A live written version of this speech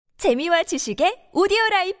재미와 지식의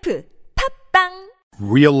오디오라이프 팝빵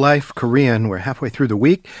Real Life Korean. We're halfway through the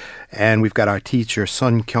week, and we've got our teacher,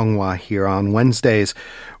 Sun Kyunghwa, here on Wednesdays.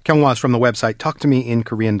 Kyunghwa is from the website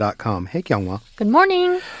talktomeinkorean.com. Hey, Kyunghwa. Good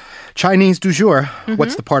morning. Chinese du jour.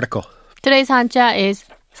 What's the particle? Today's hanja is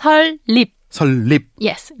설립. 설립.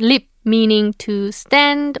 Yes, lip meaning to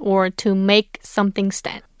stand or to make something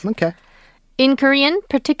stand. Okay. In Korean,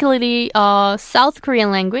 particularly South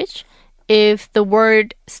Korean language, if the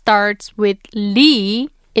word starts with li,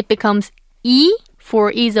 it becomes i for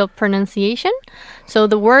ease of pronunciation. So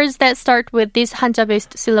the words that start with this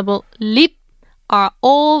hanja-based syllable lip are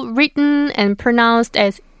all written and pronounced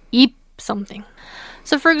as ip something.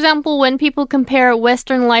 So for example, when people compare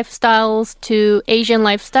Western lifestyles to Asian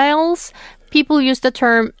lifestyles, people use the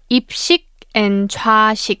term 입식 and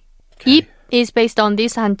좌식. 입 is based on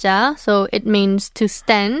this hanja, so it means to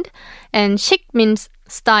stand, and 식 means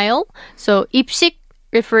style. So 입식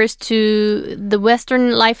refers to the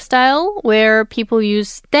Western lifestyle where people use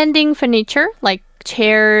standing furniture like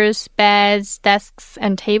chairs, beds, desks,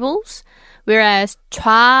 and tables, whereas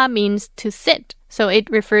좌 means to sit. So it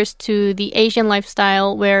refers to the Asian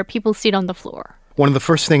lifestyle where people sit on the floor. One of the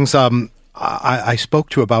first things I spoke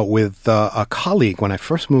to about with a colleague when I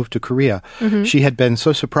first moved to Korea, she had been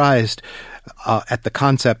so surprised at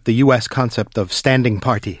the U.S. concept of standing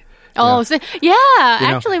party. Oh, so, yeah.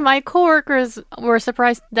 Actually, my coworkers were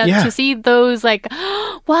surprised to see those, like,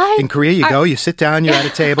 why? In Korea, you go, you sit down, you're at a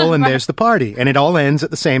table, and there's the party. And it all ends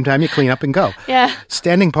at the same time. You clean up and go. Yeah.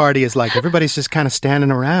 Standing party is like everybody's just kind of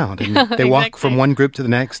standing around. And they walk from one group to the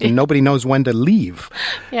next, and nobody knows when to leave.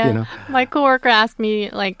 Yeah. You know? My coworker asked me,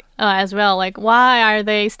 like, as well, like, why are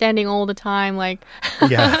they standing all the time? Like,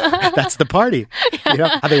 yeah, that's the party. You know,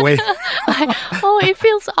 how they wait. It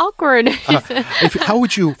feels awkward. How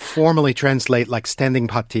would you formally translate like standing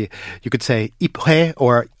party? You could say 입회,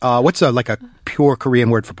 or what's like a pure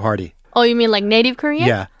Korean word for party? Oh, you mean like native Korean?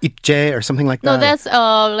 Yeah, 입제 or something like that. No, that's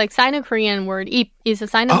like Sino-Korean word. 입 is a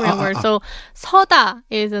Sino-Korean word. So 서다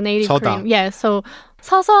is a native 서다. Korean. Yeah, so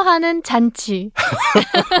서서 하는 잔치.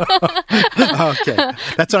 Okay,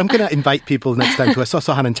 that's what I'm going to invite people next time to a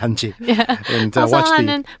서서 하는 잔치. Yeah. And 서서 watch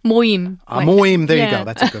하는 모임. 모임, there you Yeah. go.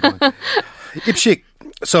 That's a good one. 입식.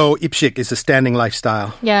 So 입식 is a standing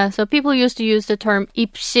lifestyle. Yeah, so people used to use the term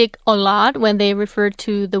입식 a lot when they refer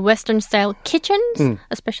to the Western-style kitchens,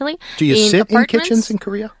 especially. Do you sit in apartments. kitchens in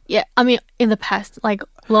Korea? Yeah, I mean, in the past, like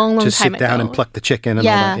long Just time sit ago. down and pluck the chicken and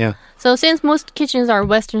all that, yeah. So since most kitchens are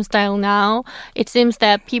Western style now, it seems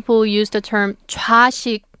that people use the term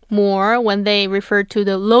좌식 more when they refer to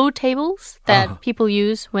the low tables that people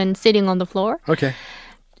use when sitting on the floor. Okay.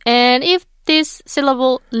 And if this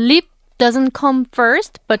syllable lip doesn't come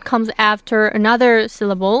first but comes after another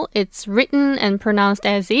syllable, it's written and pronounced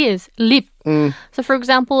as is, lip. So for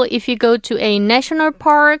example, if you go to a national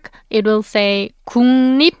park, it will say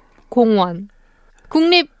국립공원.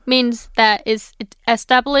 국립 means that it's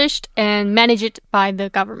established and managed by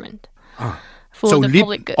the government for So the lip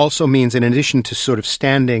public good. also means, in addition to sort of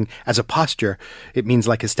standing as a posture, it means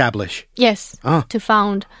like establish. Yes, to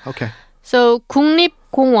found. Okay. So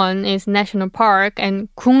국립공원 is national park and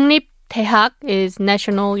국립대학 is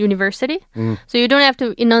national university. So you don't have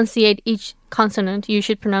to enunciate each consonant. You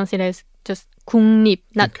should pronounce it as just 국립,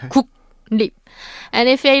 not 국립. And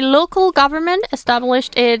if a local government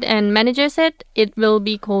established it and manages it, it will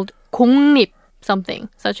be called 공립 something,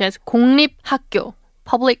 such as 공립학교,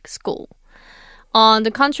 public school. On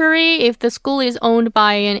the contrary, if the school is owned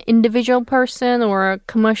by an individual person or a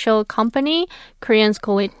commercial company, Koreans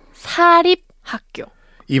call it 사립학교.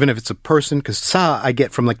 Even if it's a person, because 사 I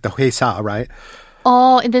get from like the 회사, right?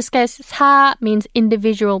 Oh, in this case, 사 means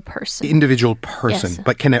individual person. Individual person. Yes.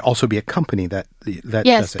 But can it also be a company that Yes,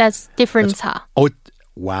 does it? that's different 사.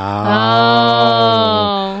 Wow.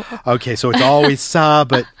 Oh. Okay, so it's always 사,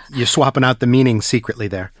 but you're swapping out the meaning secretly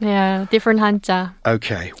there. Yeah, different hanja.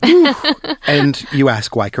 Okay. And you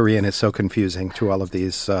ask why Korean is so confusing to all of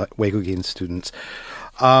these 외국인 students.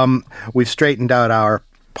 We've straightened out our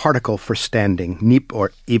particle for standing, nip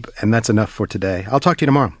or ip, and that's enough for today. I'll talk to you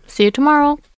tomorrow. See you tomorrow.